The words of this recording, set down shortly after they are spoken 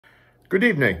Good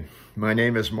evening. My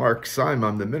name is Mark Syme.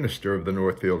 I'm the minister of the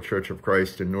Northfield Church of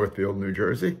Christ in Northfield, New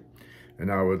Jersey, and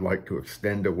I would like to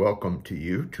extend a welcome to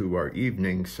you to our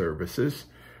evening services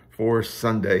for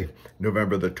Sunday,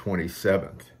 November the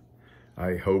 27th.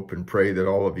 I hope and pray that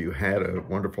all of you had a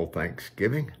wonderful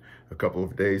Thanksgiving a couple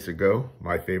of days ago,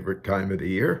 my favorite time of the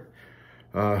year.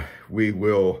 We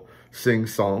will sing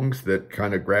songs that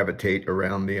kind of gravitate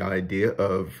around the idea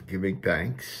of giving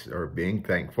thanks or being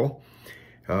thankful.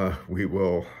 We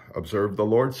will observe the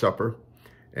Lord's Supper,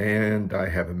 and I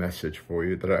have a message for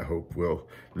you that I hope will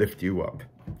lift you up.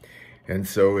 And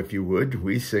so if you would,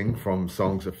 we sing from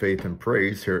Songs of Faith and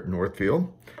Praise here at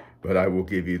Northfield, but I will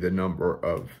give you the number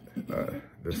of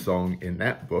the song in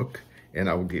that book, and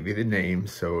I will give you the name,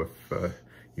 so if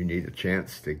you need a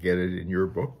chance to get it in your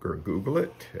book or Google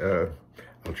it,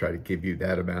 I'll try to give you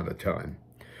that amount of time.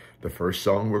 The first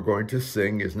song we're going to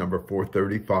sing is number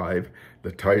 435.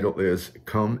 The title is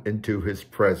Come Into His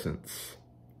Presence.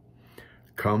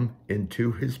 Come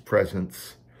Into His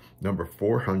Presence, number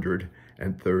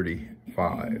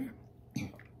 435.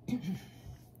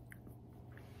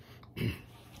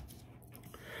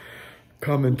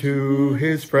 Come into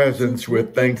his presence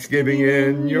with thanksgiving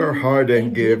in your heart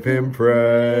and give him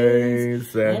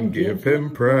praise, and give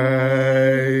him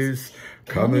praise.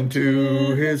 Come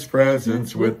into his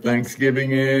presence with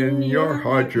thanksgiving in your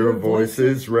heart, your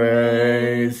voices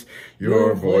raise,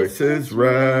 your voices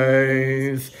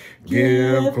raise.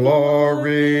 Give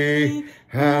glory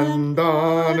and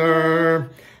honor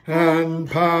and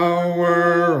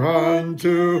power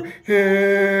unto him,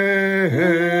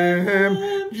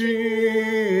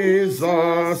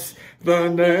 Jesus, the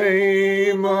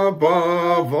name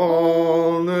above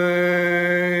all names.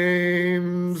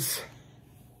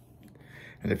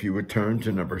 And if you would turn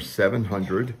to number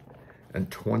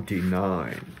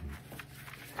 729,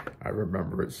 I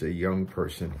remember as a young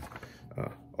person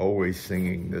always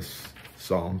singing this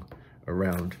song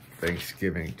around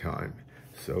Thanksgiving time.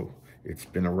 So it's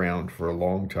been around for a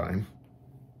long time.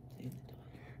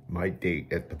 My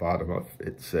date at the bottom of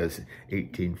it says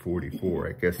 1844.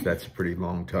 I guess that's a pretty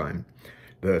long time.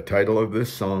 The title of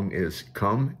this song is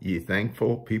Come, Ye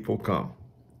Thankful People Come.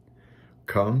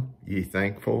 Come, ye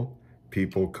thankful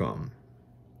people come.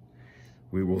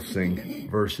 We will sing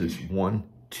verses 1,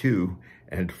 2,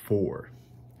 and 4.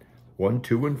 1,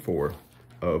 2, and 4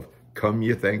 of Come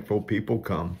Ye Thankful People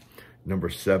Come, number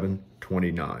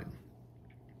 729.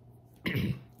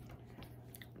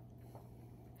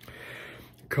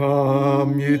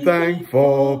 Come, ye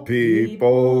thankful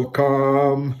people,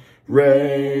 come,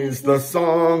 raise the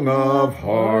song of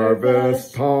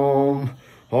harvest home.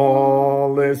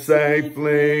 All is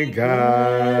safely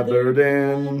gathered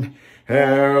in,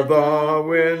 ere the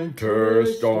winter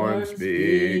storms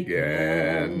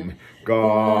begin.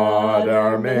 God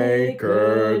our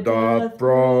Maker doth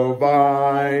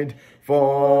provide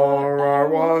for our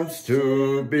wants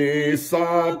to be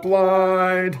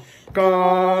supplied.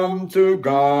 Come to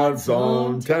God's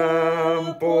own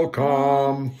temple,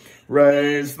 come,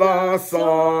 raise the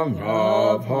song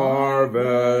of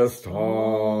harvest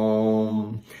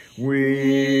home.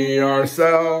 We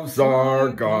ourselves are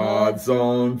God's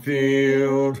own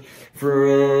field,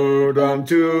 fruit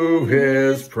unto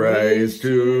his praise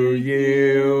to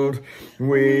yield.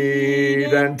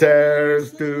 Wheat and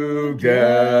tares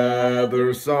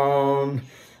together sown,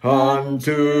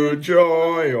 unto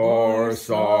joy or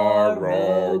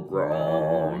sorrow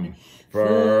grown.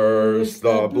 First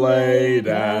the blade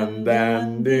and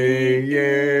then the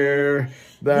ear,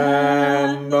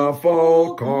 then the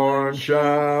full corn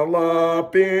shall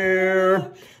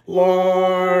appear.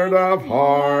 Lord of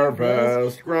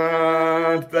harvest,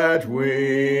 grant that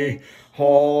we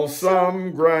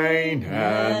wholesome grain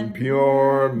and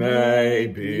pure may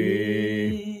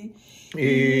be.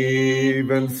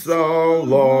 Even so,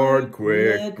 Lord,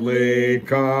 quickly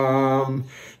come,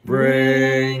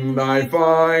 bring thy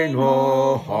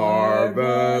final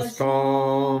harvest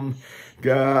home.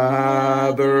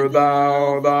 Gather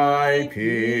thou thy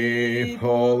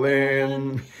people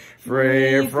in,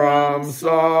 free from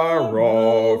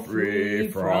sorrow, free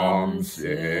from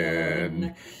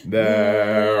sin.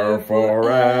 There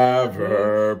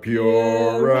forever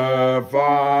purified,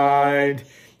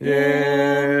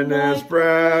 in his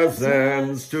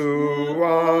presence to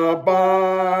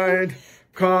abide.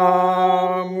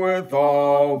 Come with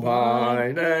all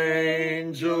thine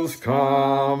angels,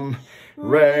 come,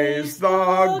 raise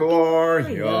the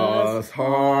glorious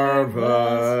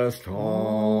harvest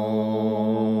home.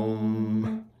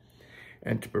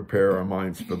 And to prepare our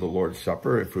minds for the Lord's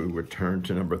Supper, if we would turn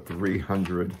to number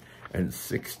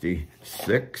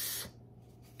 366,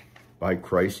 By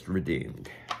Christ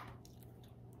Redeemed.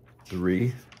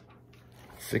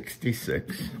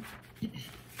 3:66.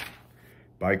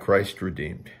 By Christ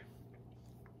redeemed.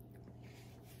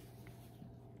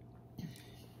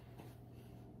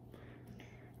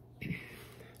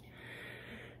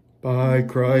 By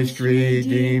Christ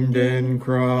redeemed, in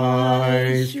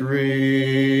Christ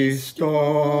restored,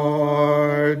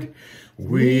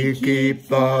 we keep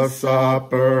the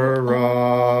supper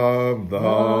of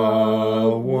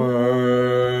the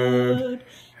Word,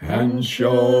 and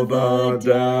show the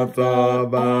death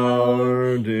of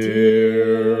our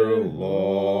dear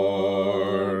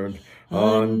Lord,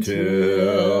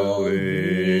 until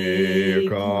he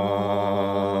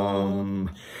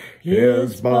come.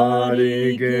 His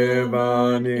body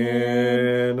given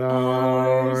in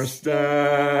our stead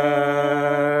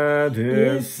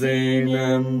is seen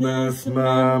in this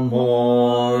memorial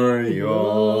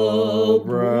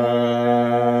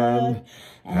bread.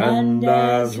 And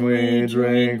as we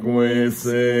drink, we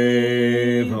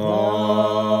see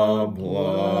the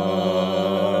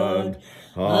blood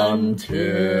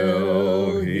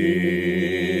until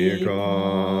he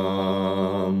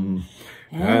come.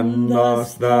 And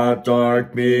thus that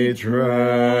dark betrayal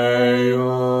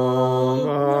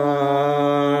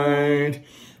night,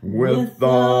 with the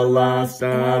last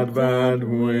advent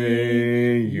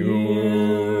we unite,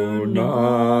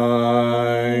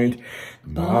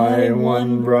 by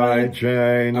one bright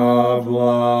chain of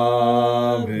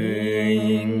loving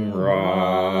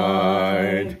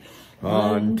right,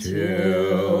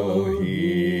 until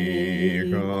he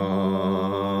come.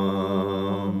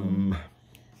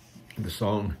 The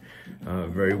song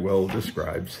very well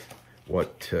describes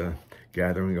what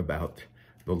gathering about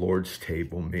the Lord's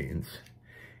table means.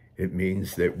 It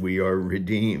means that we are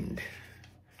redeemed.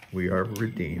 We are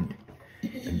redeemed.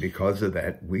 And because of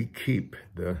that, we keep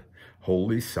the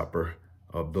Holy Supper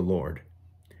of the Lord.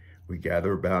 We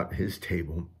gather about his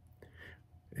table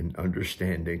in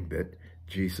understanding that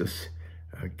Jesus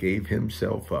gave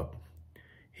himself up.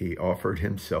 He offered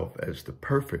himself as the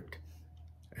perfect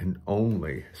and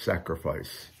only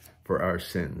sacrifice for our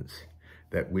sins,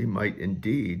 that we might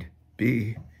indeed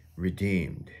be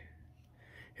redeemed.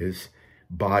 His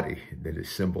body, that is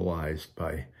symbolized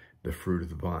by the fruit of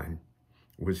the vine,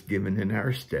 was given in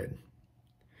our stead,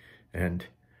 and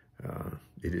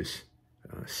it is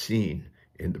seen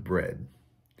in the bread.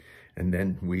 And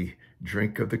then we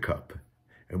drink of the cup,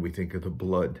 and we think of the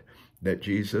blood that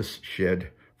Jesus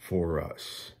shed for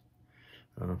us.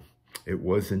 It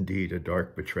was indeed a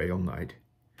dark betrayal night.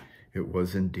 It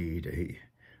was indeed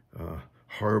a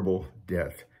horrible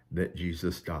death that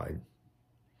Jesus died.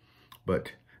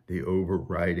 But the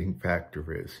overriding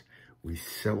factor is we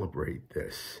celebrate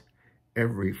this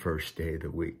every first day of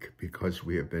the week because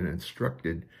we have been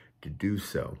instructed to do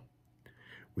so.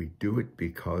 We do it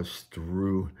because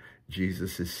through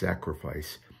Jesus'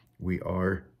 sacrifice, we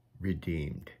are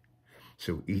redeemed.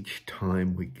 So each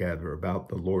time we gather about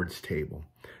the Lord's table,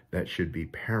 that should be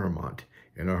paramount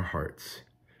in our hearts,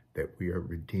 that we are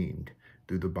redeemed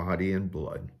through the body and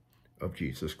blood of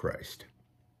Jesus Christ.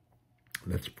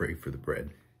 Let's pray for the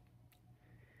bread.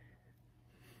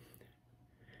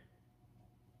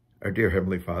 Our dear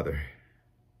Heavenly Father,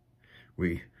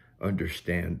 we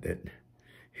understand that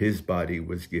his body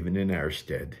was given in our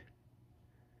stead,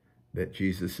 that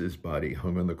Jesus' body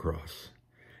hung on the cross,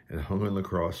 and hung on the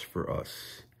cross for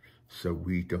us, so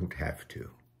we don't have to.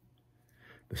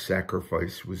 The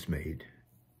sacrifice was made.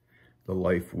 The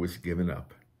life was given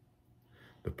up.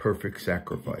 The perfect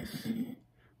sacrifice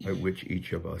by which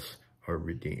each of us are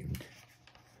redeemed.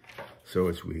 So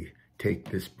as we take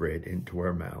this bread into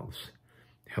our mouths,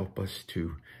 help us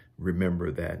to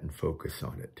remember that and focus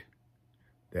on it,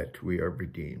 that we are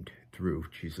redeemed through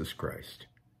Jesus Christ.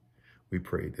 We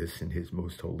pray this in his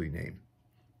most holy name.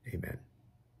 Amen.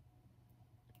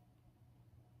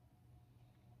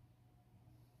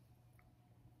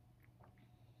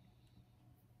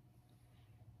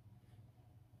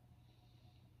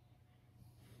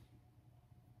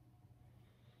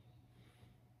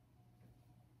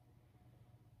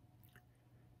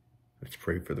 Let's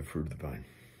pray for the fruit of the vine.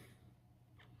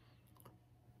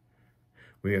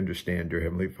 We understand, dear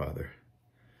Heavenly Father,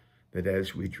 that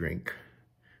as we drink,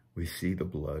 we see the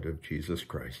blood of Jesus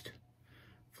Christ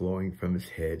flowing from his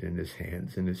head and his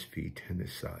hands and his feet and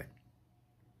his side.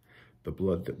 The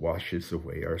blood that washes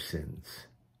away our sins.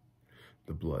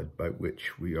 The blood by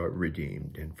which we are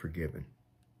redeemed and forgiven.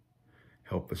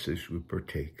 Help us as we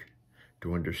partake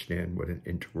to understand what an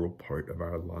integral part of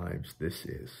our lives this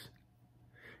is.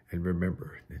 And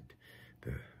remember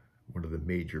that one of the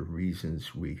major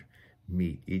reasons we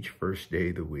meet each first day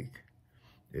of the week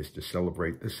is to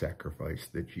celebrate the sacrifice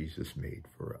that Jesus made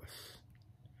for us.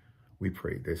 We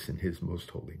pray this in his most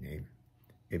holy name.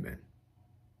 Amen.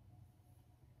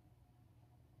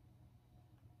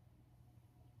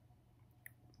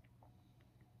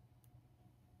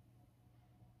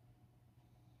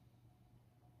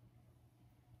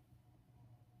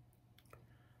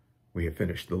 We have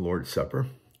finished the Lord's Supper,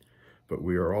 but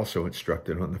we are also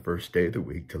instructed on the first day of the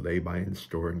week to lay by in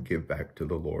store and give back to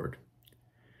the Lord.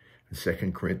 In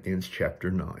 2 Corinthians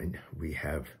chapter 9, we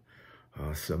have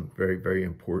some very, very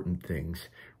important things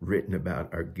written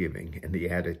about our giving and the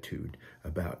attitude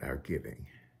about our giving.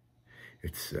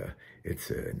 It's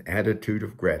an attitude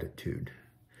of gratitude.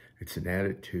 It's an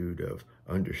attitude of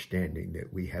understanding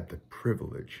that we have the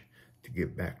privilege to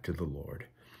give back to the Lord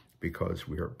because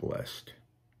we are blessed.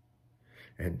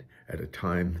 And at a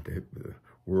time that the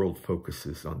world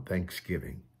focuses on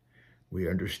Thanksgiving, we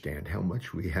understand how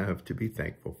much we have to be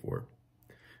thankful for.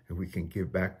 And we can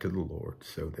give back to the Lord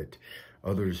so that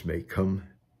others may come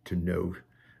to know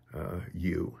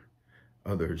you.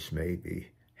 Others may be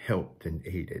helped and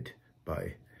aided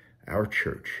by our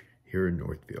church here in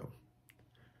Northfield.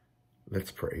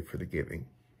 Let's pray for the giving.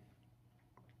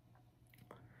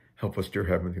 Help us, dear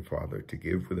Heavenly Father, to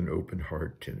give with an open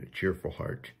heart and a cheerful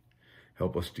heart.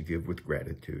 Help us to give with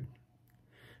gratitude.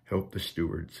 Help the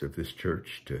stewards of this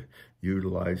church to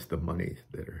utilize the money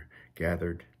that are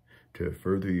gathered to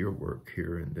further your work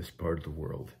here in this part of the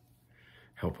world.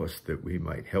 Help us that we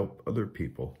might help other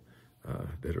people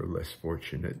that are less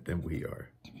fortunate than we are.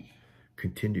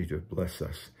 Continue to bless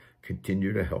us.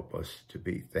 Continue to help us to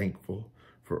be thankful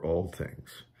for all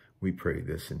things. We pray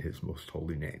this in his most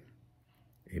holy name.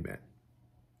 Amen.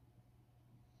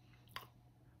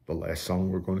 The last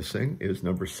song we're going to sing is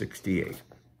number 68.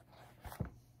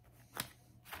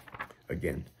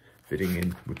 Again, fitting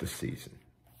in with the season.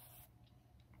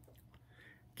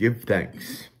 Give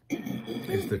Thanks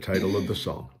is the title of the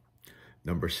song.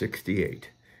 Number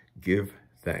 68, Give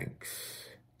Thanks.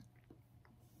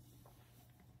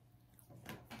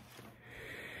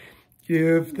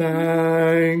 Give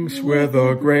thanks with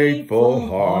a grateful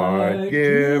heart.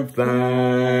 Give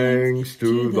thanks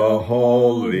to the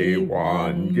Holy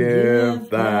One. Give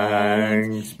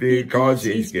thanks because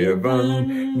he's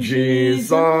given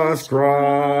Jesus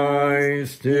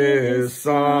Christ, his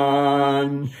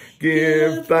Son.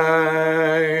 Give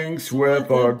thanks with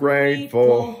a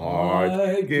grateful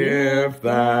heart. Give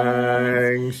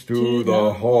thanks to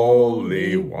the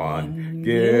Holy One.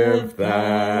 Give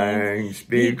thanks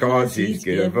because he's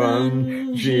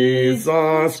given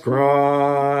Jesus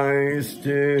Christ,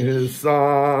 his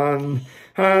Son.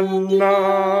 And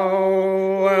now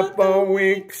let the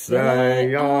weak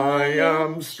say, I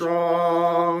am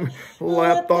strong.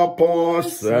 Let the poor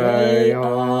say,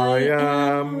 I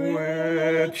am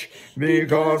rich,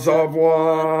 because of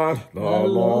what the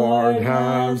Lord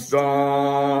has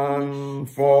done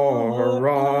for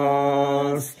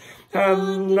us.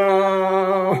 And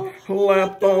now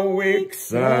let the weak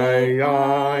say,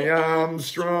 I am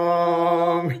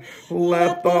strong.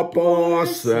 Let the poor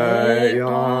say,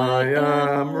 I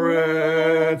am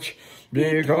rich,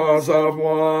 because of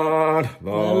what the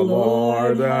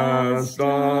Lord has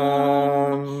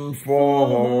done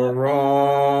for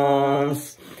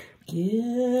us.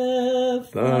 Give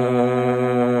thanks.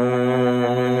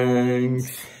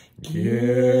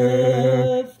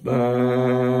 Give thanks.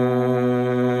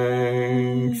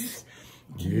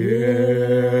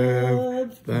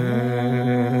 Give thanks.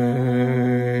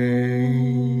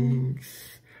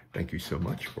 Thank you so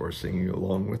much for singing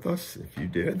along with us. If you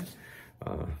did,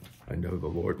 I know the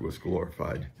Lord was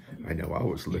glorified. I know I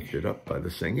was lifted up by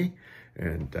the singing,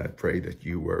 and I pray that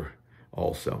you were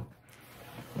also.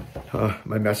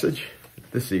 My message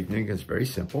this evening is very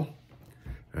simple.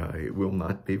 It will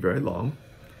not be very long,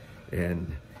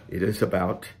 and it is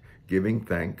about giving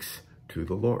thanks to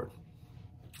the Lord.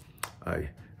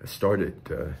 I started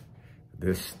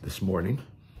this morning,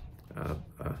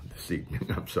 this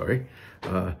evening, I'm sorry,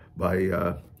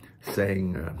 by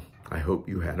saying, I hope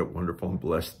you had a wonderful and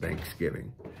blessed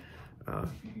Thanksgiving.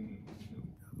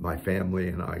 My family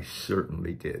and I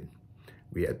certainly did.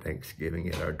 We had Thanksgiving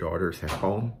at our daughter's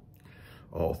home.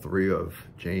 All three of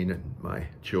Jane and my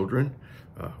children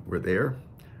were there.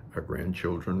 Our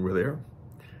grandchildren were there.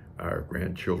 Our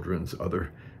grandchildren's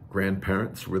other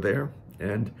grandparents were there.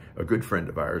 And a good friend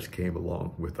of ours came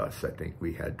along with us. I think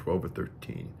we had 12 or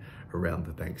 13 around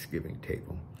the Thanksgiving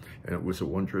table. And it was a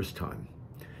wondrous time.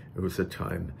 It was a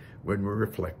time when we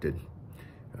reflected,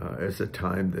 as a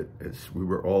time that as we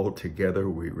were all together,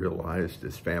 we realized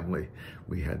as family,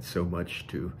 we had so much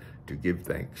to give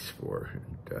thanks for.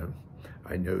 And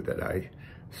I know that I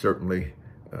certainly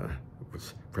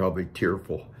was probably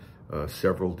tearful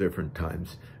several different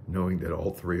times, knowing that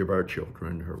all three of our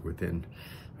children are within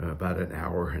about an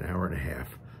hour and a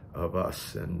half of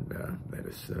us, and that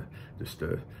is just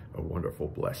a wonderful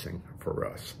blessing for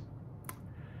us.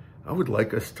 I would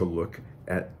like us to look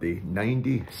at the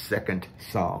 92nd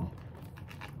Psalm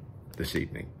this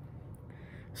evening.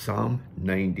 Psalm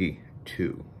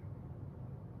 92.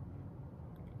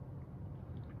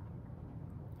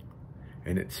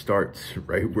 And it starts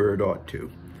right where it ought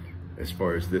to, as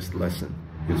far as this lesson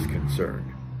is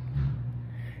concerned.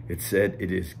 It said,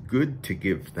 "It is good to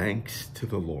give thanks to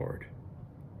the Lord,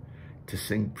 to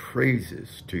sing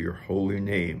praises to your holy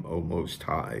name, O Most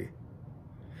High,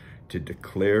 to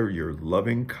declare your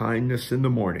loving kindness in the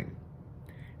morning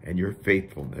and your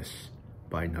faithfulness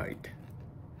by night."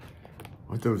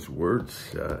 Aren't those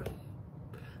words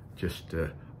just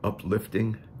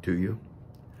uplifting to you?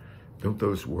 Don't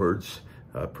those words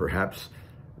perhaps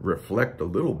reflect a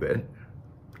little bit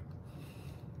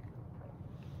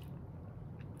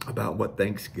about what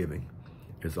Thanksgiving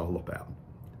is all about?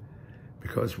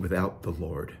 Because without the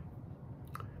Lord,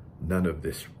 none of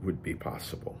this would be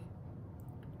possible.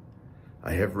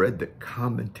 I have read that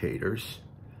commentators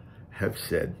have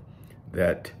said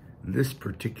that this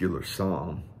particular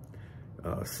psalm,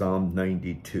 Psalm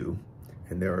 92,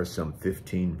 and there are some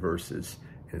 15 verses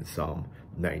in Psalm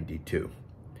 92,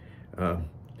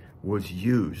 was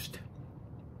used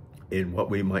in what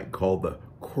we might call the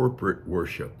corporate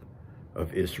worship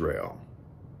of Israel.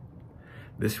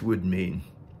 This would mean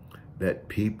that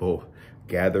people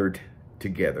gathered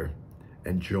together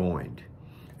and joined.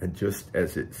 And just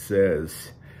as it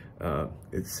says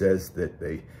that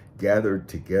they gathered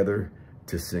together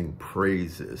to sing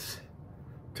praises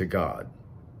to God,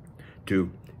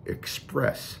 to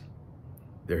express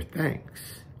their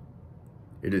thanks.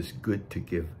 It is good to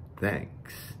give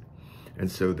thanks. And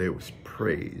so there was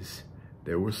praise,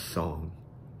 there was song,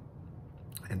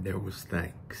 and there was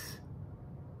thanks.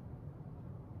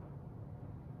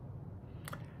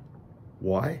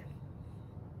 Why?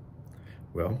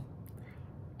 Well,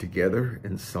 together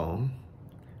in song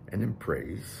and in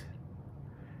praise,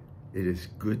 it is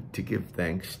good to give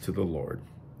thanks to the Lord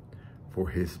for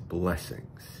his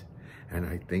blessings. And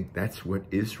I think that's what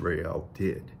Israel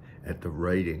did at the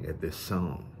writing of this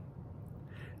psalm.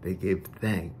 They gave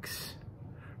thanks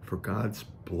for God's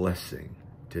blessing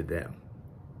to them.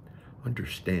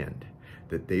 Understand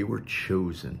that they were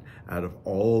chosen out of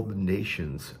all the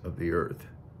nations of the earth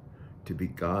to be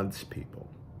God's people,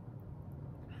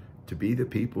 to be the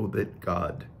people that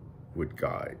God would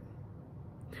guide.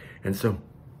 And so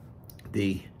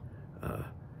the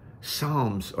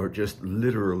Psalms are just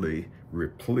literally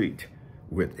replete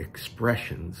with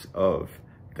expressions of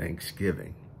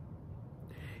thanksgiving.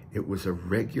 It was a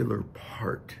regular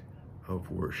part of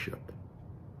worship.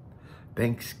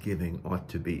 Thanksgiving ought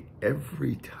to be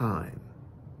every time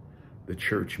the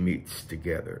church meets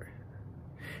together.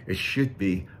 It should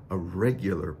be a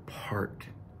regular part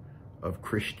of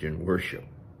Christian worship.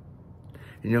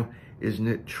 You know, isn't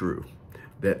it true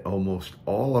that almost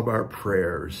all of our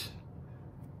prayers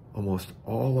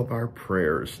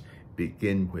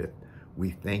begin with, "We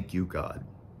thank you, God"?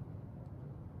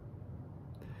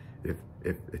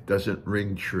 If it doesn't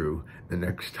ring true, the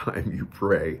next time you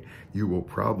pray, you will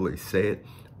probably say it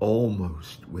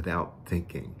almost without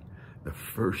thinking. The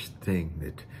first thing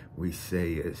that we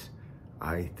say is,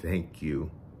 "I thank you,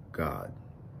 God."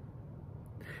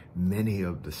 Many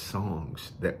of the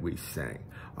songs that we sang,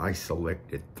 I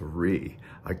selected 3.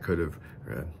 I could have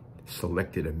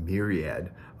selected a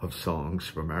myriad of songs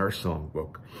from our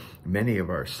songbook. Many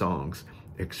of our songs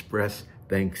express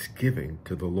thanksgiving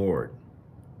to the Lord.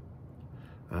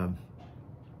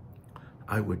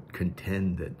 I would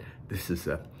contend that this is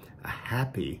a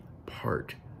happy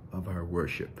part of our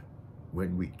worship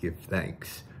when we give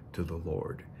thanks to the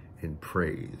Lord in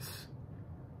praise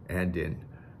and in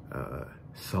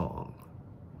song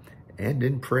and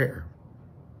in prayer.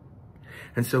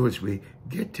 And so as we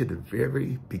get to the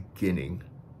very beginning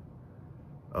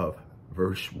of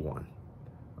verse 1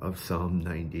 of Psalm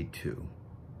 92,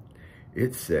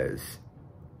 it says,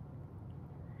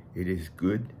 "It is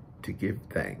good to give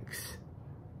thanks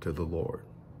to the Lord."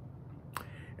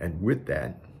 And with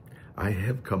that, I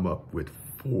have come up with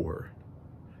 4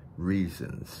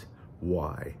 reasons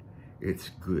why it's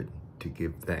good to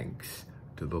give thanks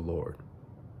to the Lord.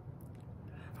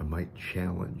 I might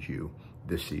challenge you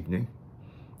this evening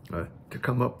to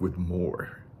come up with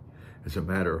more. As a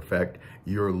matter of fact,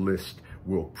 your list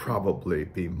will probably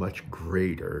be much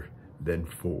greater than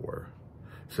 4.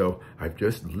 So I've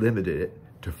just limited it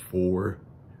to 4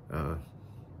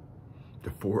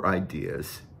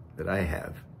 ideas that I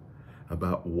have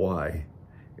about why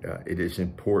it is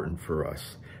important for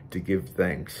us to give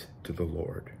thanks to the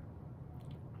Lord.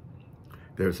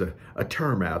 There's a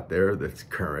term out there that's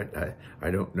current.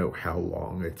 I don't know how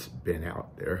long it's been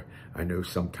out there. I know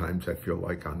sometimes I feel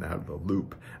like I'm out of the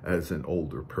loop as an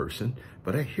older person,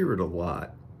 but I hear it a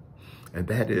lot. And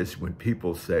that is when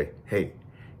people say, hey,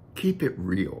 keep it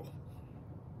real.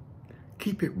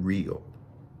 Keep it real.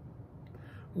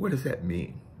 What does that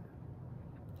mean?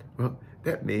 Well,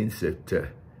 that means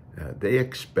that they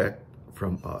expect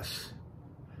from us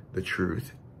the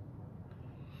truth,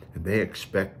 and they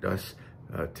expect us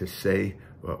to say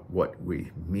what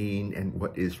we mean and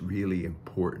what is really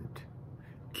important.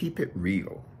 Keep it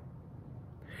real.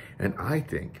 And I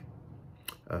think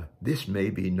this may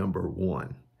be number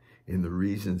one in the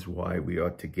reasons why we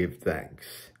ought to give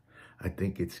thanks. I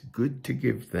think it's good to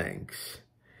give thanks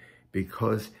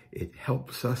because it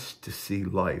helps us to see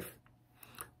life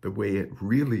the way it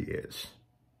really is.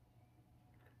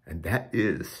 And that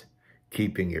is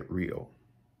keeping it real.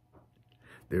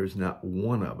 There's not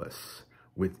one of us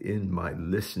within my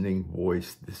listening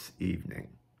voice this evening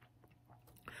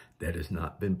that has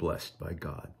not been blessed by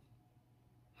God.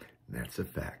 And that's a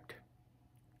fact.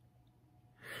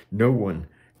 No one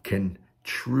can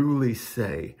truly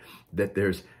say that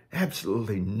there's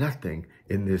absolutely nothing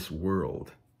in this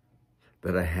world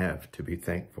that I have to be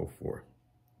thankful for.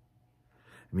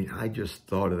 I mean, I just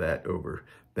thought of that over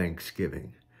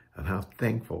Thanksgiving, of how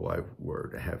thankful I were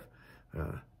to have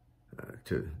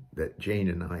that Jane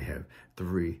and I have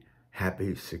 3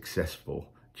 happy,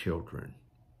 successful children.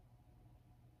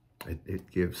 It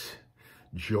gives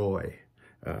joy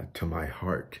to my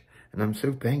heart, and I'm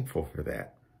so thankful for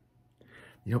that.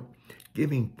 You know,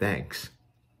 giving thanks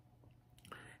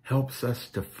helps us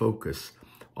to focus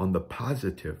on the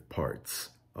positive parts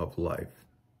of life.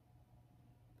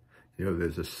 You know,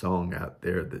 there's a song out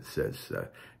there that says,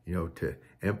 you know, to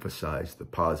emphasize the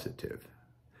positive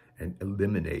and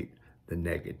eliminate the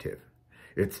negative.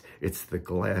 It's the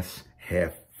glass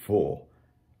half full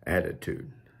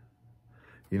attitude.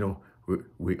 You know,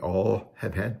 we all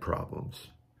have had problems.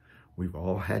 We've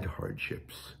all had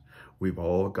hardships. We've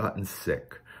all gotten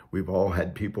sick. We've all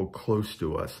had people close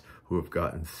to us who have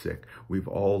gotten sick. We've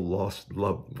all lost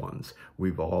loved ones.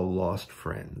 We've all lost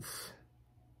friends.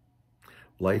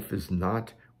 Life is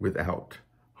not without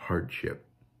hardship.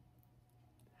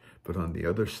 But on the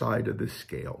other side of the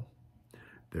scale,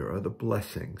 there are the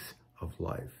blessings of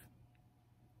life.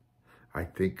 I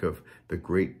think of the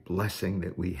great blessing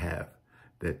that we have,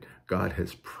 that God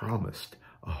has promised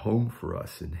a home for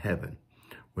us in heaven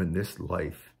when this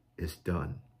life is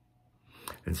done.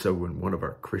 And so when one of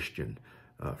our Christian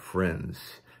friends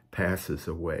passes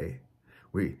away,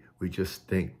 we just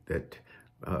think that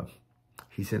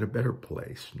he's in a better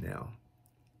place now.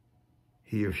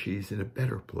 He or she's in a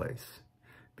better place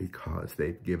because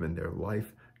they've given their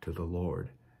life to the Lord.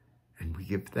 And we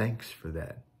give thanks for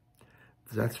that.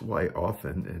 That's why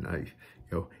often, and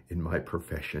in my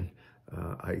profession,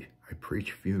 I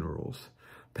preach funerals.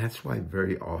 That's why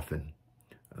very often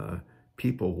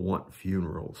people want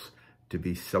funerals to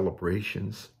be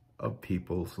celebrations of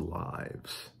people's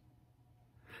lives.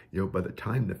 You know, by the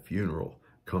time the funeral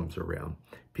comes around,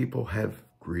 people have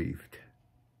grieved.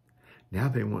 Now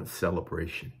they want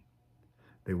celebration.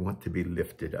 They want to be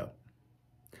lifted up.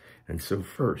 And so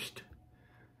first,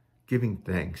 giving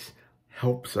thanks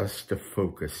helps us to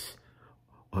focus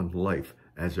on life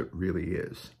as it really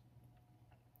is.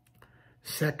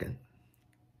 Second,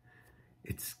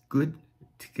 it's good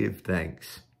to give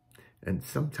thanks. And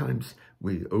sometimes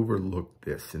we overlook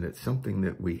this, and it's something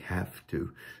that we have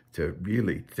to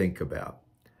really think about.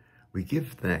 We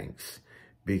give thanks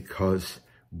because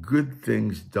good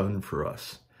things done for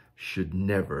us should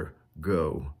never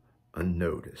go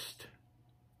unnoticed.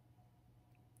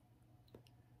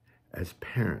 As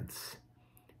parents,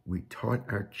 we taught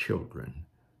our children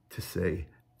to say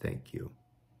thank you.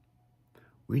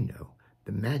 We know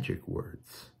the magic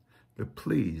words, the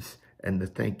please and the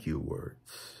thank you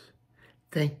words.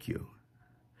 Thank you.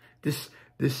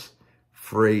 This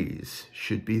phrase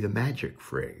should be the magic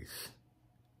phrase.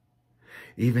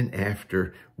 Even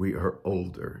after we are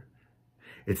older,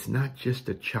 it's not just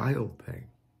a child thing.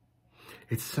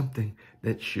 It's something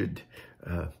that should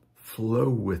flow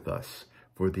with us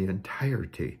for the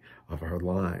entirety of our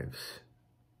lives.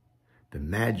 The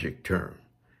magic term,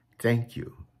 thank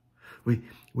you.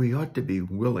 We ought to be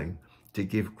willing to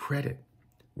give credit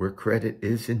where credit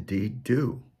is indeed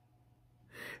due.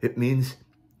 It means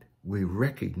we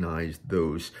recognize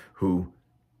those who,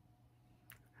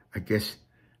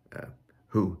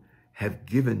 who have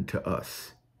given to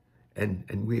us,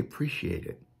 and we appreciate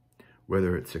it.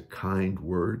 whether it's a kind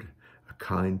word, a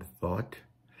kind thought,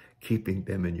 keeping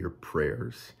them in your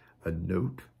prayers, a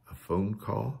note, a phone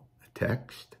call, a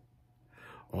text.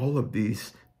 All of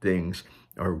these things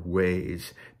are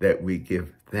ways that we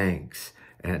give thanks,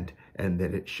 and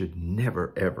that it should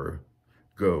never, ever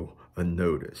go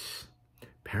unnoticed.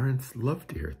 Parents love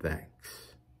to hear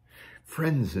thanks.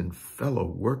 Friends and fellow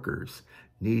workers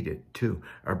need it too.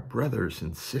 Our brothers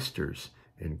and sisters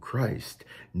in Christ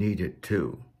need it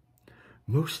too.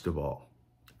 Most of all,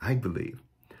 I believe,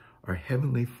 our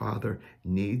Heavenly Father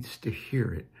needs to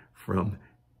hear it from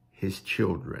his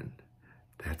children.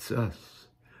 That's us.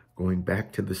 Going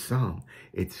back to the Psalm,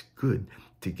 it's good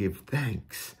to give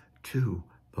thanks to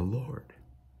the Lord.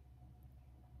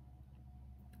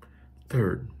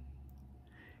 Third,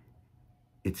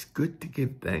 it's good to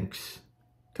give thanks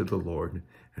to the Lord,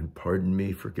 and pardon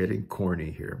me for getting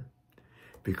corny here,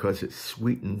 because it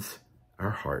sweetens our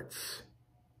hearts.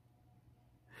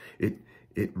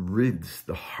 It rids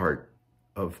the heart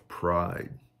of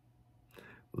pride.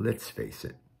 Let's face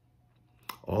it,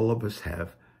 all of us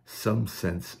have some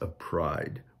sense of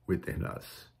pride within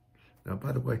us. Now,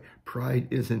 by the way, pride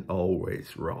isn't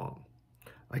always wrong.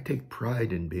 I take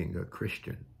pride in being a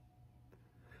Christian.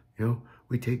 You know,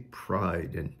 we take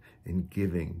pride in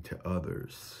giving to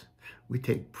others. We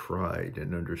take pride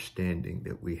in understanding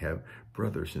that we have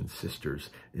brothers and sisters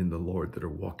in the Lord that are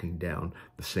walking down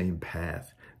the same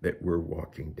path that we're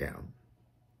walking down.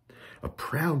 A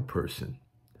proud person,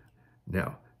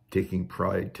 now taking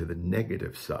pride to the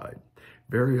negative side,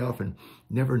 very often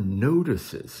never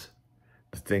notices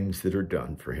the things that are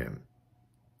done for him.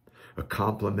 A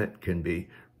compliment can be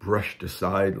brushed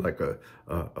aside like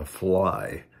a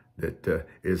fly that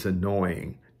is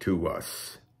annoying to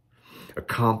us. A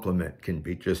compliment can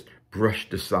be just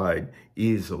brushed aside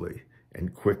easily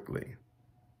and quickly.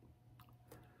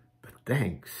 But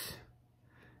thanks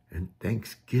and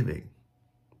thanksgiving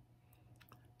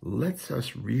lets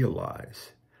us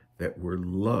realize that we're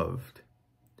loved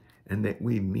and that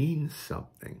we mean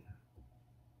something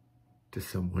to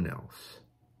someone else.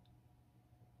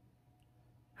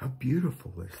 How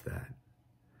beautiful is that?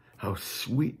 How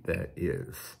sweet that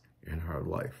is in our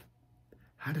life.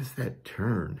 How does that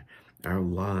turn our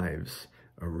lives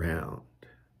around?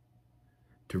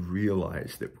 To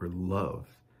realize that we're loved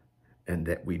and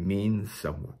that we mean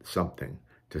something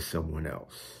to someone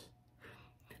else.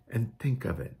 And think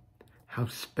of it. How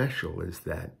special is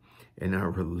that in our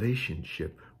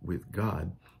relationship with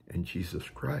God and Jesus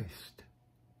Christ?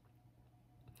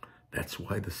 That's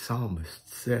why the psalmist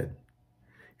said,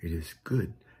 it is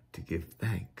good to give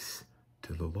thanks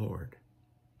to the Lord.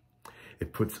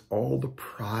 It puts all the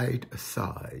pride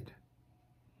aside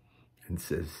and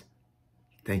says,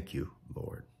 thank you,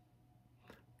 Lord.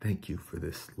 Thank you for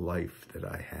this life that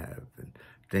I have, and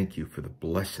thank you for the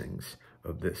blessings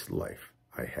of this life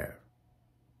I have.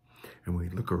 And we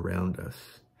look around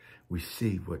us, we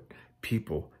see what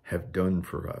people have done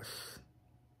for us,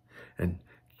 and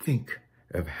think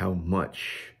of how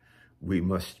much we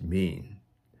must mean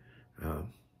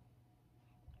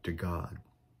to God.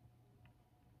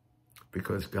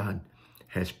 Because God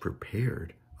has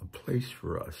prepared a place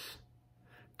for us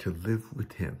to live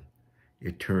with him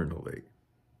eternally.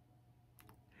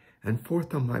 And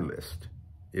fourth on my list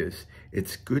is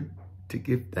it's good to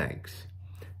give thanks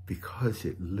because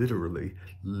it literally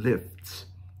lifts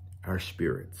our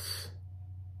spirits.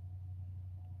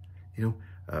 You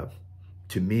know,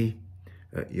 to me,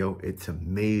 it's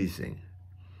amazing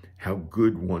how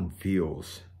good one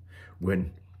feels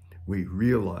when we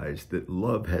realize that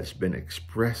love has been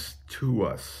expressed to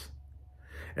us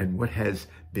and what has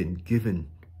been given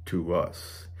to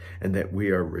us, and that we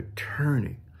are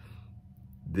returning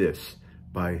this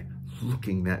by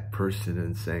looking that person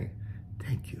and saying,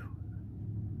 thank you.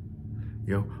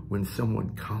 You know, when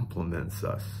someone compliments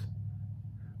us,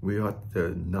 we ought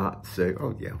to not say,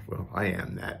 oh yeah, well, I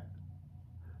am that.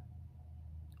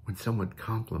 When someone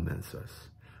compliments us,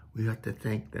 we ought to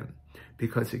thank them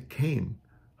because it came,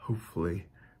 hopefully,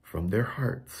 from their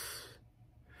hearts.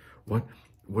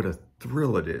 What a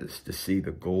thrill it is to see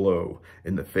the glow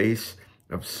in the face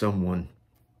of someone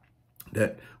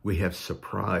that we have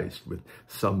surprised with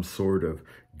some sort of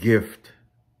gift.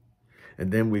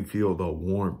 And then we feel the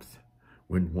warmth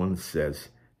when one says,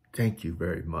 thank you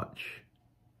very much.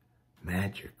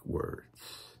 Magic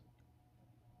words.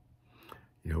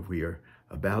 You know, we are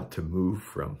about to move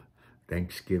from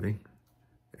Thanksgiving,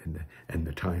 and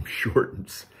the time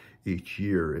shortens each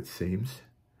year, it seems,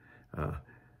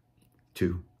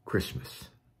 to Christmas.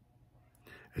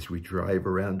 As we drive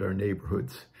around our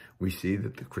neighborhoods, we see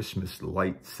that the Christmas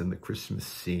lights and the Christmas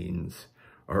scenes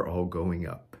are all going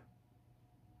up.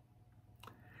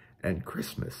 And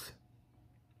Christmas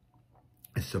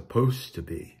is supposed to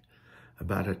be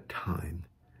about a time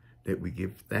that we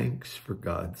give thanks for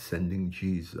God sending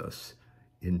Jesus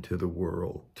into the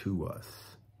world to us.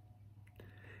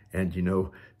 And you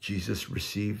know, Jesus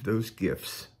received those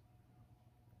gifts.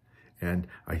 And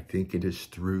I think it is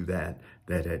through that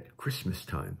at Christmas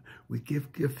time, we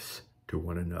give gifts to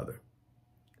one another.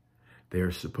 They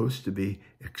are supposed to be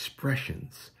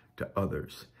expressions to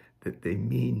others that they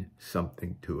mean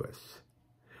something to us.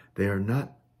 They are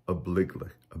not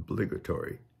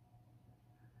obligatory.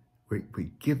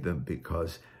 We give them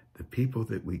because the people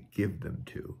that we give them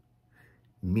to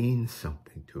mean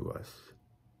something to us.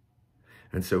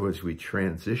 And so as we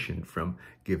transition from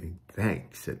giving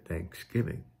thanks at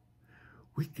Thanksgiving,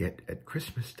 we get at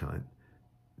Christmas time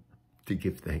to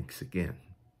give thanks again.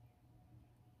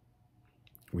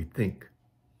 We think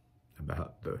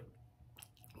about the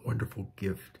wonderful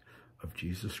gift of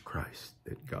Jesus Christ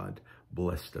that God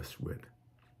blessed us with.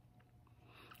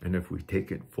 And if we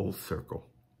take it full circle,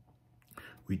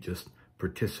 we just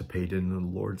participated in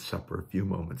the Lord's Supper a few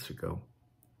moments ago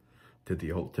to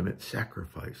the ultimate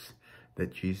sacrifice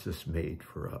that Jesus made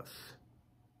for us.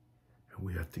 And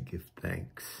we have to give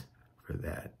thanks for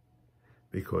that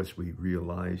because we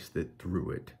realize that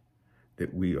through it,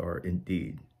 that we are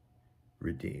indeed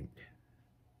redeemed.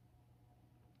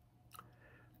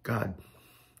 God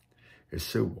is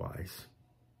so wise.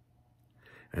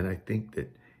 And I think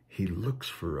that he looks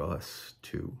for us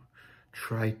to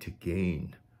try to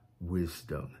gain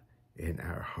wisdom in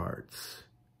our hearts.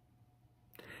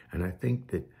 And I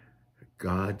think that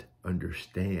God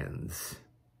understands.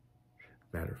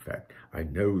 Matter of fact, I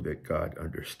know that God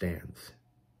understands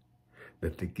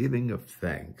that the giving of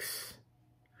thanks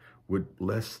would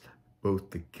bless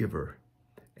both the giver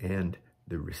and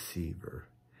the receiver.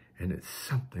 And it's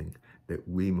something that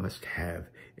we must have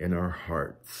in our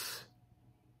hearts.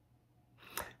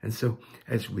 And so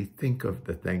as we think of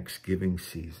the Thanksgiving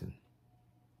season,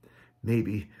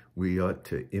 maybe we ought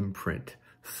to imprint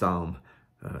Psalm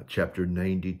chapter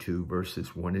 92,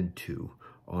 verses 1 and 2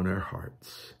 on our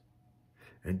hearts.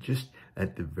 And just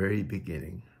at the very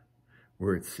beginning,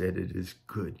 where it said it is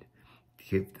good to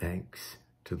give thanks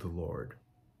to the Lord.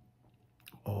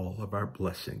 All of our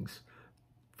blessings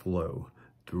flow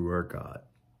through our God.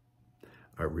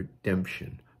 Our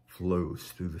redemption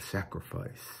flows through the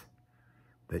sacrifice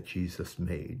that Jesus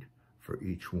made for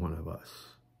each one of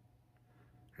us.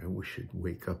 And we should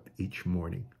wake up each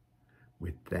morning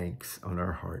with thanks on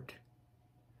our heart.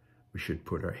 We should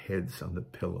put our heads on the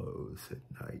pillows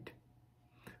at night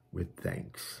with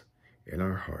thanks in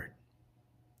our heart.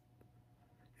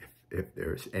 If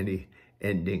there's any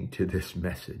ending to this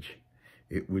message,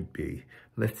 it would be,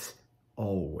 let's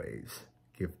always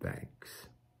give thanks.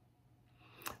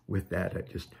 With that, I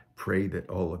just pray that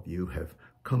all of you have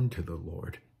come to the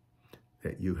Lord,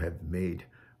 that you have made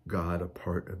God a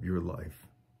part of your life.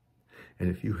 And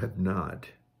if you have not,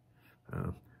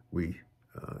 we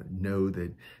know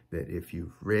that if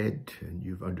you've read and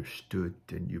you've understood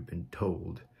and you've been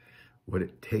told what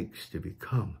it takes to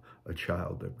become a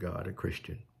child of God, a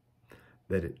Christian,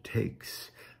 that it takes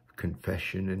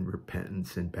confession and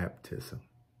repentance and baptism,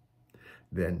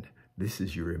 then this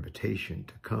is your invitation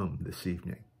to come this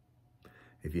evening.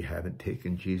 If you haven't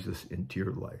taken Jesus into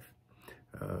your life,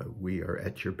 we are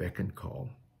at your beck and call.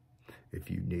 If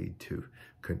you need to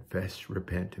confess,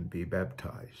 repent, and be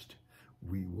baptized,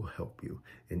 we will help you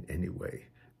in any way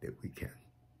that we can.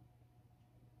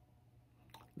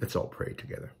 Let's all pray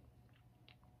together.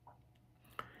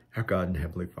 Our God and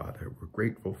Heavenly Father, we're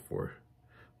grateful for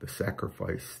the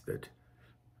sacrifice that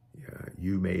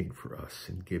you made for us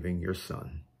in giving your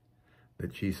Son,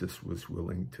 that Jesus was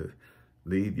willing to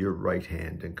leave your right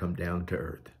hand and come down to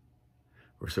earth.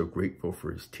 We're so grateful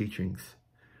for his teachings.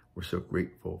 We're so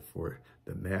grateful for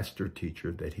the master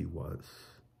teacher that he was.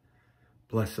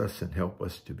 Bless us and help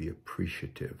us to be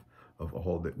appreciative of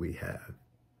all that we have.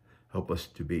 Help us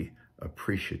to be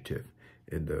appreciative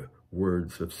in the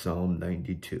words of Psalm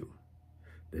 92,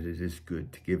 that it is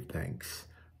good to give thanks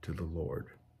to the Lord.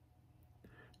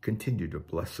 Continue to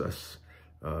bless us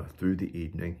through the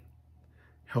evening.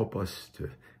 Help us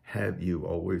to have you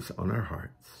always on our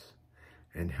hearts,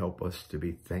 and help us to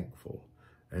be thankful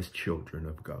as children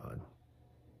of God.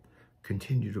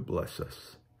 Continue to bless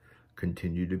us.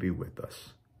 Continue to be with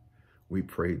us. We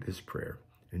pray this prayer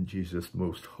in Jesus'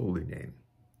 most holy name.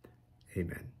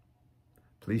 Amen.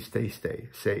 Please stay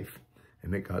safe,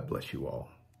 and may God bless you all.